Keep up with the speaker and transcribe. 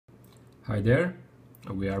Hi there,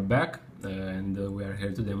 we are back and we are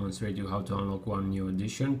here to demonstrate you how to unlock one new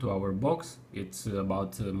addition to our box. It's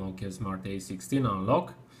about Moche Smart A16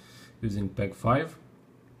 unlock using pack 5.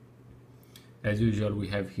 As usual, we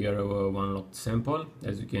have here one locked sample.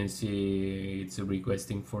 As you can see, it's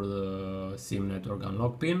requesting for the SIM network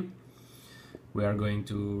unlock pin. We are going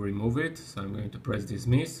to remove it, so I'm going to press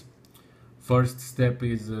dismiss. First step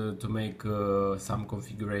is to make some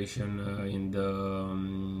configuration in the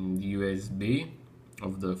USB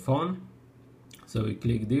of the phone. So we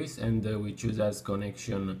click this and we choose as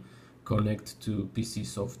connection connect to PC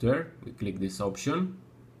software. We click this option.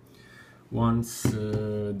 Once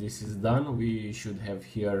this is done, we should have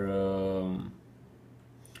here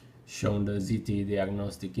shown the Zte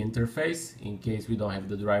diagnostic interface. In case we don't have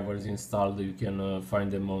the drivers installed, you can find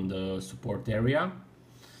them on the support area.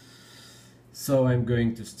 So I'm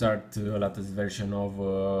going to start the latest version of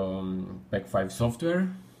pack 5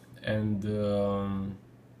 software, and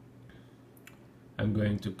I'm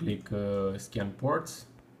going to click scan ports.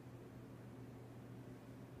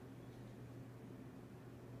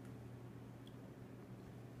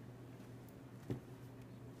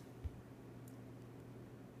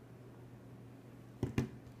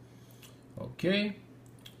 Okay,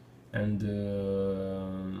 and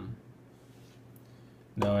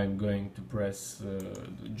now I'm going to press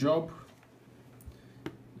the job.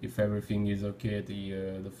 If everything is okay,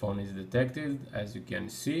 the phone is detected, as you can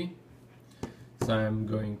see. So I'm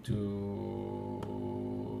going to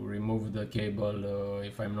remove the cable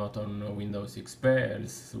if I'm not on Windows XP,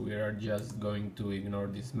 else we are just going to ignore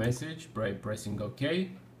this message by pressing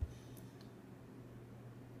OK.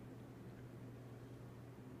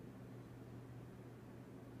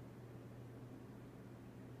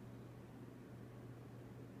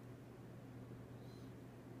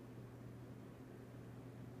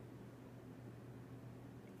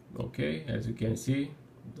 Okay, as you can see,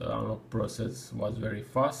 the unlock process was very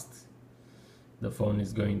fast. The phone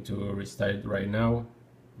is going to restart right now.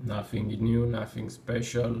 Nothing new, nothing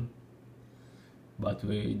special, but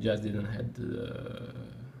we just didn't have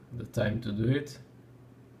the time to do it.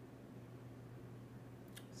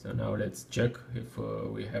 So now let's check if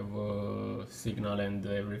we have signal and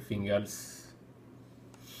everything else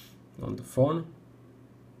on the phone.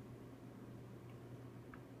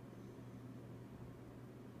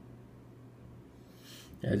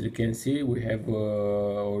 As you can see, we have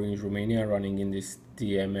Orange Romania running in this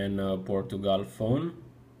TMN Portugal phone.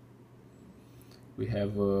 We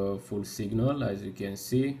have full signal, as you can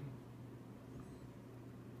see.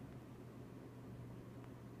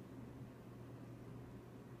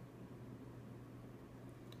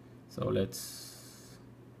 So let's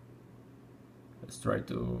try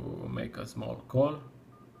to make a small call.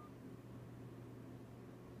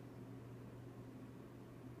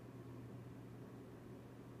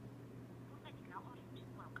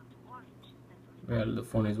 Well, the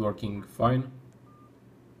phone is working fine.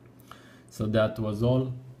 So that was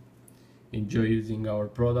all. Enjoy using our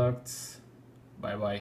products. Bye bye.